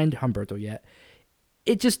behind Humberto yet.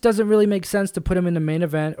 It just doesn't really make sense to put him in the main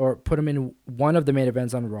event or put him in one of the main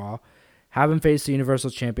events on Raw, have him face the Universal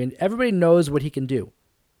Champion. Everybody knows what he can do.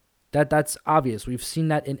 That's obvious. We've seen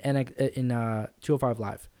that in 205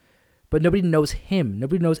 Live. But nobody knows him.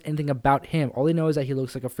 Nobody knows anything about him. All they know is that he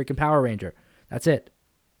looks like a freaking Power Ranger. That's it.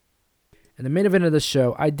 And the main event of the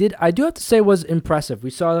show, I do have to say, was impressive. We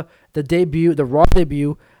saw the Raw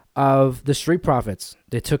debut of the Street Profits.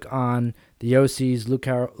 They took on the OCs,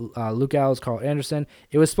 Luke Gallows, Carl Anderson.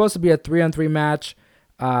 It was supposed to be a 3-on-3 match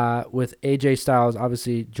with AJ Styles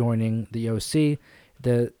obviously joining the OC.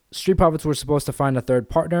 The Street Profits were supposed to find a third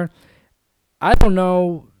partner. I don't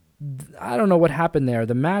know what happened there.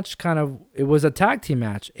 The match it was a tag team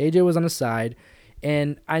match. AJ was on the side.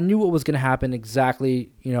 And I knew what was going to happen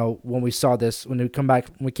exactly, when we saw this, when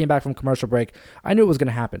we came back from commercial break. I knew it was going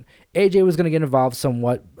to happen. AJ was going to get involved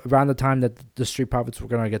somewhat around the time that the Street Profits were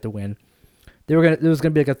going to get the win. There was going to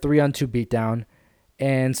be like a 3-on-2 beatdown,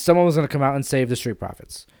 and someone was going to come out and save the Street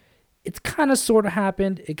Profits. It's kind of sort of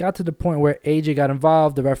happened. It got to the point where AJ got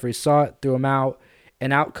involved. The referee saw it, threw him out,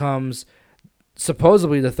 and out comes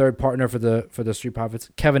supposedly the third partner for the Street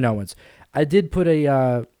Profits, Kevin Owens. I did put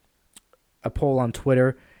a poll on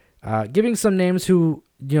Twitter, giving some names who,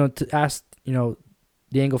 to ask, the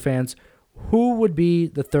Angle fans, who would be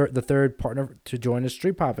the third partner to join the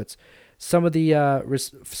Street Profits. Some of the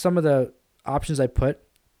options I put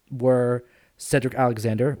were Cedric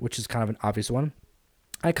Alexander, which is kind of an obvious one.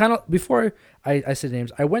 Before I said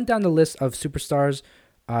names, I went down the list of superstars,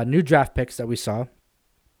 new draft picks that we saw,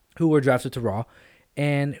 who were drafted to Raw,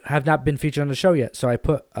 and have not been featured on the show yet. So I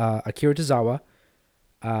put Akira Tozawa,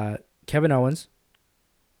 Kevin Owens.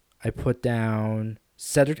 I put down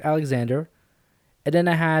Cedric Alexander. And then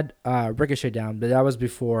I had Ricochet down, but that was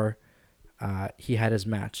before he had his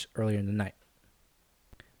match earlier in the night.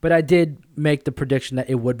 But I did make the prediction that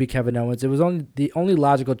it would be Kevin Owens. It was the only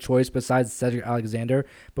logical choice besides Cedric Alexander.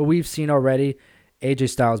 But we've seen already AJ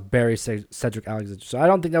Styles bury Cedric Alexander. So I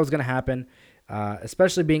don't think that was going to happen.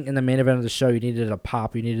 Especially being in the main event of the show, you needed a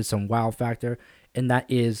pop. You needed some wow factor. And that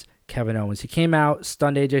is Kevin Owens. He came out,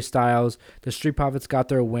 stunned AJ Styles. The Street Profits got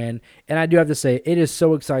their win. And I do have to say, it is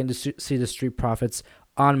so exciting to see the Street Profits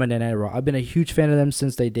on Monday Night Raw. I've been a huge fan of them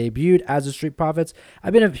since they debuted as the Street Profits.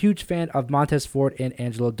 I've been a huge fan of Montez Ford and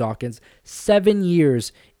Angelo Dawkins. 7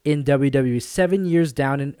 years in WWE, 7 years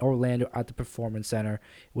down in Orlando at the Performance Center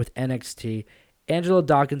with NXT. Angelo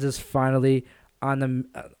Dawkins is finally on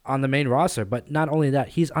the main roster, but not only that,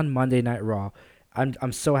 he's on Monday Night Raw.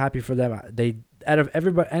 I'm so happy for them. They, out of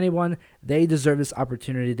anyone, they deserve this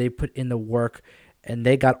opportunity. They put in the work, and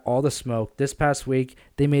they got all the smoke. This past week,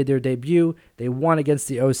 they made their debut. They won against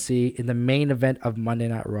the OC in the main event of Monday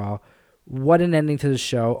Night Raw. What an ending to the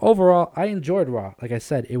show. Overall, I enjoyed Raw. Like I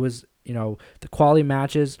said, it was, the quality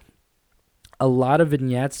matches, a lot of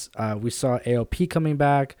vignettes. We saw AOP coming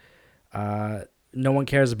back. No one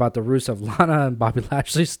cares about the Rusev, Lana, and Bobby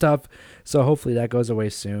Lashley stuff, so hopefully that goes away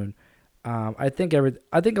soon. I think a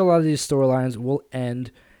lot of these storylines will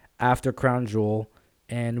end after Crown Jewel,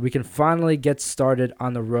 and we can finally get started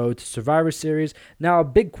on the road to Survivor Series. Now, a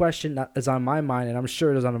big question that is on my mind, and I'm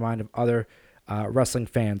sure it is on the mind of other wrestling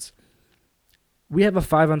fans. We have a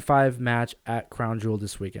 5-on-5 match at Crown Jewel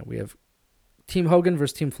this weekend. We have Team Hogan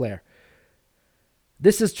versus Team Flair.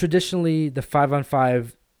 This is traditionally the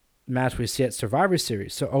 5-on-5 match we see at Survivor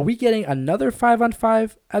Series. So are we getting another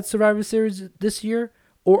 5-on-5 at Survivor Series this year?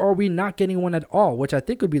 Or are we not getting one at all, which I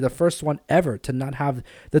think would be the first one ever to not have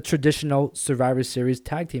the traditional Survivor Series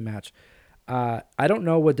tag team match? I don't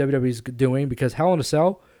know what WWE is doing because Hell in a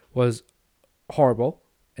Cell was horrible,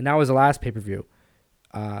 and that was the last pay-per-view.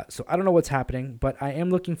 So I don't know what's happening, but I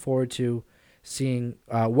am looking forward to seeing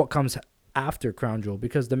what comes after Crown Jewel,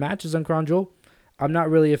 because the matches on Crown Jewel, I'm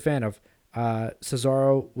not really a fan of.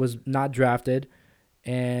 Cesaro was not drafted,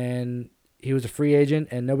 and he was a free agent,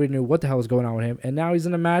 and nobody knew what the hell was going on with him. And now he's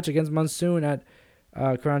in a match against Monsoon at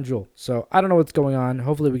Crown Jewel. So I don't know what's going on.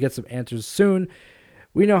 Hopefully we get some answers soon.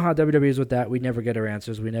 We know how WWE is with that. We never get our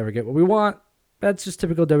answers. We never get what we want. That's just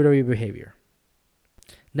typical WWE behavior.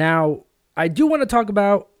 Now, I do want to talk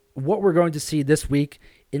about what we're going to see this week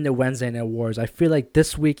in the Wednesday Night Wars. I feel like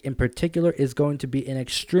this week in particular is going to be an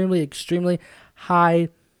extremely, extremely high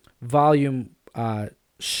volume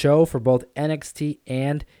show for both NXT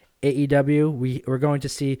and AEW. We're going to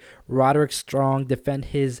see Roderick Strong defend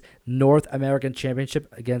his North American Championship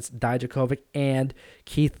against Dijakovic and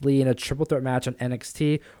Keith Lee in a triple threat match on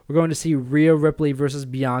NXT. We're going to see Rhea Ripley versus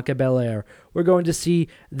Bianca Belair. We're going to see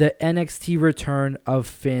the NXT return of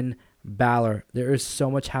Finn Balor. There is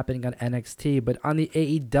so much happening on NXT, but on the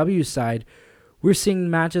AEW side, we're seeing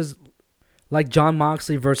matches like Jon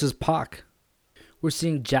Moxley versus Pac. We're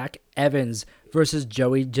seeing Jack Evans versus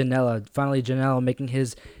Joey Janela. Finally, Janela making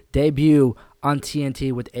his debut on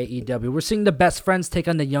TNT with AEW. We're seeing the Best Friends take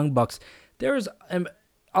on the Young Bucks. There's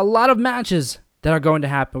a lot of matches that are going to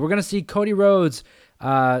happen. We're going to see Cody Rhodes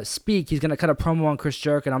speak. He's going to cut a promo on Chris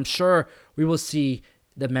Jericho, and I'm sure we will see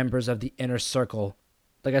the members of the Inner Circle.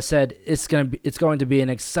 Like I said, it's going to be an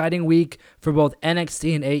exciting week for both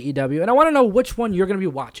NXT and AEW, and I want to know which one you're going to be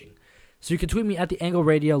watching. So you can tweet me at The Angle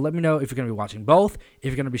Radio. Let me know if you're going to be watching both, if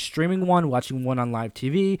you're going to be streaming one, watching one on live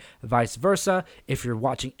TV, vice versa, if you're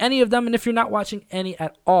watching any of them, and if you're not watching any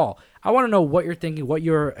at all. I want to know what you're thinking, what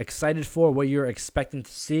you're excited for, what you're expecting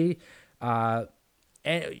to see, and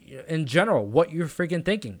in general, what you're freaking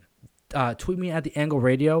thinking. Tweet me at The Angle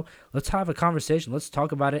Radio. Let's have a conversation. Let's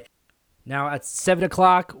talk about it. Now, at 7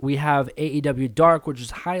 o'clock, we have AEW Dark, which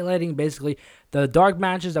is highlighting basically the dark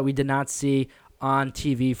matches that we did not see on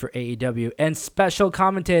TV for AEW. And special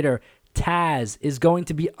commentator Taz is going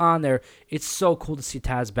to be on there. It's so cool to see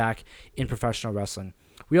Taz back in professional wrestling.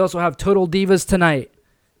 We also have Total Divas tonight.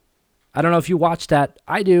 I don't know if you watch that.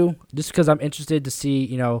 I do, just because I'm interested to see,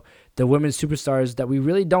 the women's superstars that we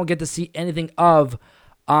really don't get to see anything of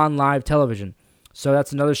on live television. So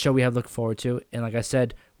that's another show we have to look forward to. And like I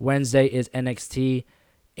said, Wednesday is NXT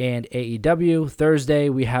and AEW. Thursday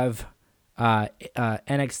we have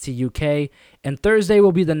NXT UK, and Thursday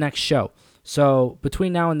will be the next show. So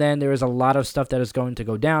between now and then, there is a lot of stuff that is going to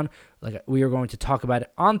go down. Like we are going to talk about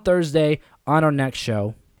it on Thursday on our next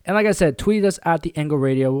show. And like I said, tweet us at The Angle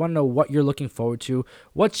Radio. We want to know what you're looking forward to,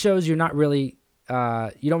 what shows you're not really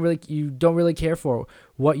you don't really care for,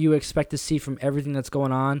 what you expect to see from everything that's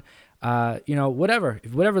going on, whatever.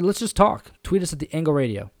 Let's just talk. Tweet us at the Angle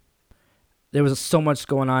Radio. There was so much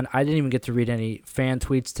going on. I didn't even get to read any fan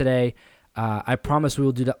tweets today. I promise we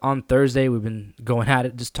will do that on Thursday. We've been going at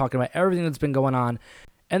it, just talking about everything that's been going on.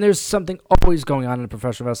 And there's something always going on in the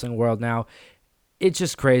professional wrestling world now. It's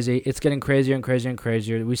just crazy. It's getting crazier and crazier and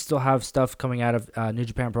crazier. We still have stuff coming out of New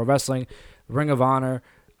Japan Pro Wrestling, Ring of Honor.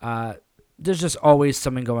 There's just always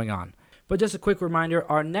something going on. But just a quick reminder,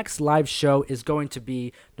 our next live show is going to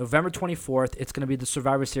be November 24th. It's going to be the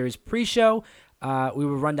Survivor Series pre-show. We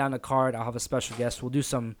will run down the card. I'll have a special guest. We'll do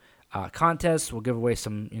some contests. We'll give away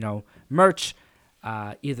some, merch,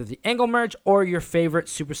 either the Angle merch or your favorite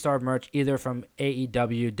superstar merch, either from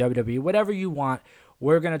AEW, WWE, whatever you want.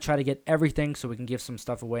 We're going to try to get everything so we can give some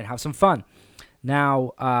stuff away and have some fun.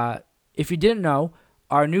 Now, if you didn't know,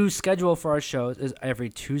 our new schedule for our shows is every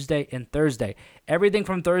Tuesday and Thursday. Everything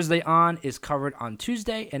from Thursday on is covered on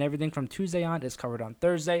Tuesday, and everything from Tuesday on is covered on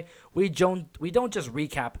Thursday. We don't just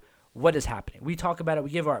recap what is happening. We talk about it. We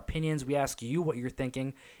give our opinions. We ask you what you're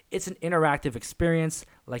thinking. It's an interactive experience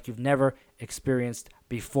like you've never experienced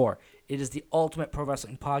before. It is the ultimate pro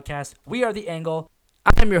wrestling podcast. We are The Angle.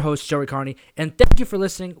 I'm your host, Joey Carney, and thank you for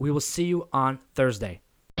listening. We will see you on Thursday.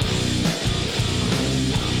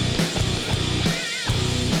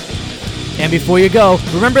 And before you go,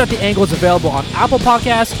 remember that The Angle is available on Apple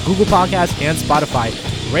Podcasts, Google Podcasts, and Spotify.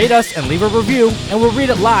 Rate us and leave a review, and we'll read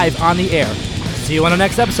it live on the air. See you on the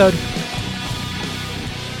next episode.